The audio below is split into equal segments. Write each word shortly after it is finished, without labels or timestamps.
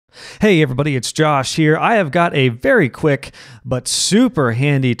Hey everybody, it's Josh here. I have got a very quick but super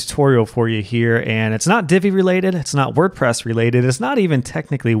handy tutorial for you here, and it's not Divi related, it's not WordPress related, it's not even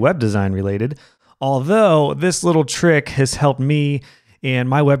technically web design related, although this little trick has helped me and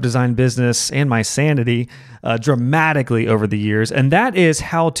my web design business and my sanity dramatically over the years, and that is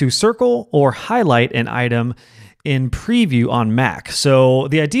how to circle or highlight an item in Preview on Mac. So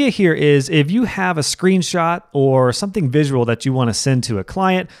the idea here is if you have a screenshot or something visual that you want to send to a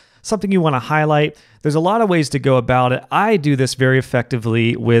client, something you want to highlight, there's a lot of ways to go about it. I do this very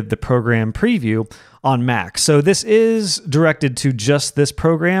effectively with the program Preview on Mac. So this is directed to just this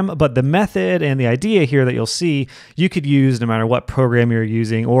program, but the method and the idea here that you'll see, you could use no matter what program you're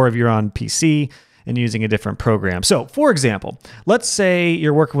using, or if you're on PC and using a different program. So for example, let's say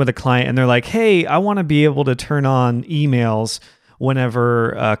you're working with a client and they're like, hey, I want to be able to turn on emails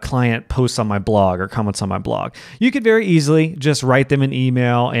whenever a client posts on my blog or comments on my blog. You could very easily just write them an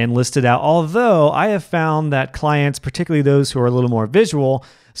email and list it out. Although I have found that clients, particularly those who are a little more visual,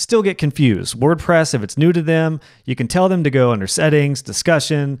 still get confused. WordPress, if it's new to them, you can tell them to go under settings,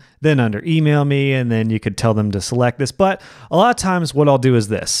 discussion, then under email me, and then you could tell them to select this. But a lot of times what I'll do is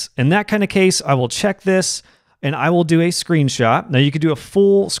this. In that kind of case, I will check this and I will do a screenshot. Now you could do a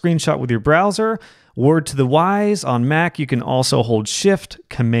full screenshot with your browser. Word to the wise, on Mac, you can also hold Shift,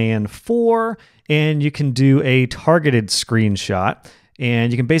 Command 4, and you can do a targeted screenshot, and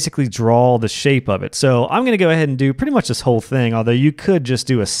you can basically draw the shape of it. So I'm going to go ahead and do pretty much this whole thing, although you could just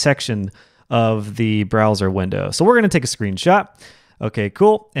do a section of the browser window. So we're going to take a screenshot. Okay,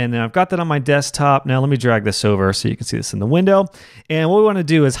 cool. And then I've got that on my desktop. Now let me drag this over so you can see this in the window. And what we want to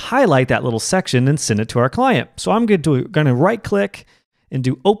do is highlight that little section and send it to our client. So I'm going to right-click and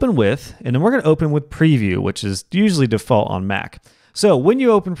do open with, and then we're going to open with Preview, which is usually default on Mac. So when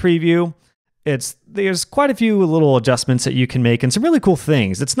you open Preview, there's quite a few little adjustments that you can make and some really cool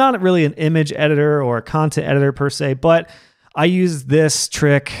things. It's not really an image editor or a content editor per se, but I use this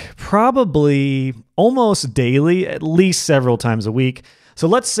trick probably almost daily, at least several times a week. So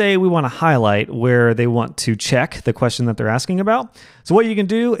let's say we want to highlight where they want to check the question that they're asking about. So what you can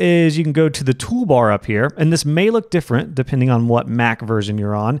do is you can go to the toolbar up here, and this may look different depending on what Mac version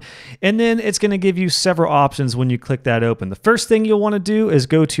you're on. And then it's going to give you several options when you click that open. The first thing you'll want to do is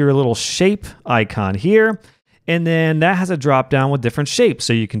go to your little shape icon here. And then that has a drop down with different shapes.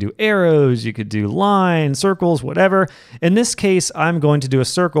 So you can do arrows, you could do lines, circles, whatever. In this case, I'm going to do a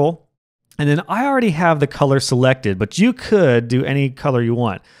circle. And then I already have the color selected, but you could do any color you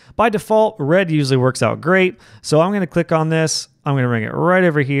want. By default, red usually works out great. So I'm going to click on this. I'm going to bring it right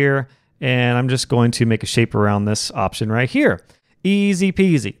over here. And I'm just going to make a shape around this option right here. Easy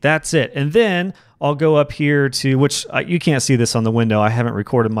peasy. That's it. And then I'll go up here to, which you can't see this on the window. I haven't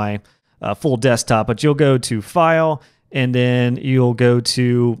recorded my full desktop, but you'll go to File, and then you'll go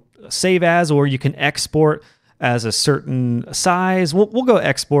to Save As, or you can export as a certain size. We'll go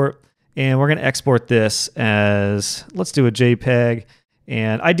export. And we're going to export this as, let's do a JPEG.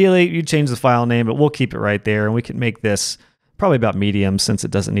 And ideally, you change the file name, but we'll keep it right there. And we can make this probably about medium since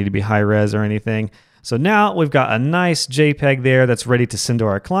it doesn't need to be high res or anything. So now we've got a nice JPEG there that's ready to send to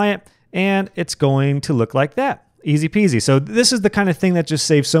our client. And it's going to look like that. Easy peasy. So this is the kind of thing that just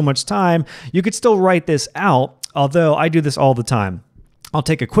saves so much time. You could still write this out, although I do this all the time. I'll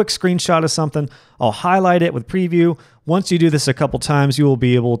take a quick screenshot of something, I'll highlight it with Preview. Once you do this a couple times, you will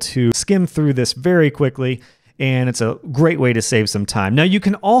be able to skim through this very quickly, and it's a great way to save some time. Now you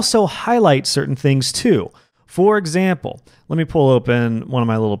can also highlight certain things too. For example, let me pull open one of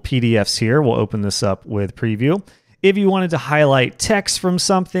my little PDFs here. We'll open this up with Preview. If you wanted to highlight text from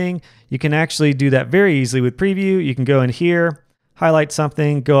something, you can actually do that very easily with Preview. You can go in here, highlight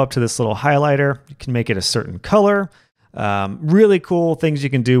something, go up to this little highlighter. You can make it a certain color. Really cool things you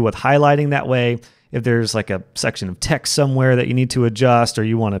can do with highlighting that way. If there's like a section of text somewhere that you need to adjust, or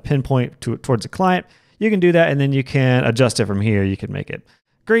you want to pinpoint towards a client, you can do that, and then you can adjust it from here. You can make it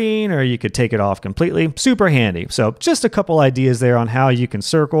green, or you could take it off completely. Super handy. So just a couple ideas there on how you can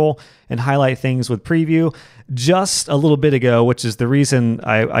circle and highlight things with Preview. Just a little bit ago, which is the reason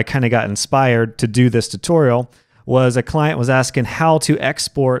I kind of got inspired to do this tutorial, was a client was asking how to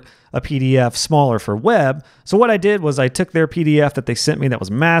export a PDF smaller for web. So what I did was I took their PDF that they sent me that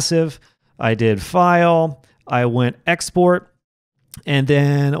was massive. I did File, I went Export, and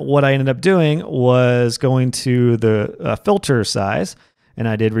then what I ended up doing was going to the filter size, and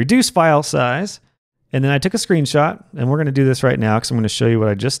I did Reduce File Size, and then I took a screenshot, and we're going to do this right now because I'm going to show you what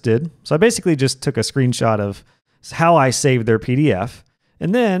I just did. So I basically just took a screenshot of how I saved their PDF,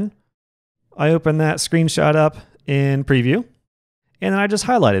 and then I opened that screenshot up in Preview, and then I just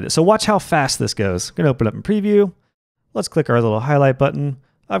highlighted it. So watch how fast this goes. I'm going to open up in Preview. Let's click our little highlight button.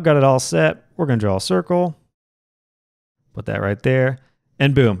 I've got it all set. We're going to draw a circle. Put that right there.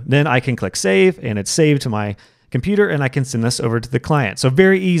 And boom. Then I can click save and it's saved to my computer and I can send this over to the client. So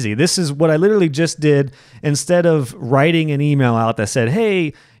very easy. This is what I literally just did. Instead of writing an email out that said,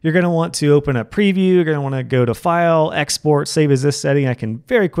 hey, you're going to want to open a preview. You're going to want to go to file, export, save as this setting. I can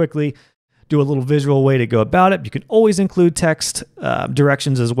very quickly do a little visual way to go about it. You can always include text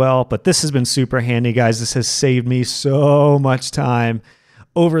directions as well, but this has been super handy, guys. This has saved me so much time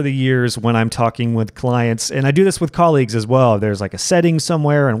over the years when I'm talking with clients. And I do this with colleagues as well. If there's like a setting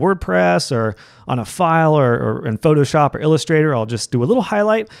somewhere in WordPress or on a file or in Photoshop or Illustrator, I'll just do a little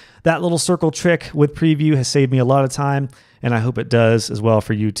highlight. That little circle trick with preview has saved me a lot of time, and I hope it does as well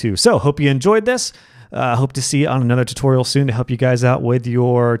for you too. So hope you enjoyed this. Hope to see you on another tutorial soon to help you guys out with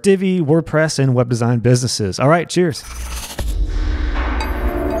your Divi, WordPress, and web design businesses. All right, cheers.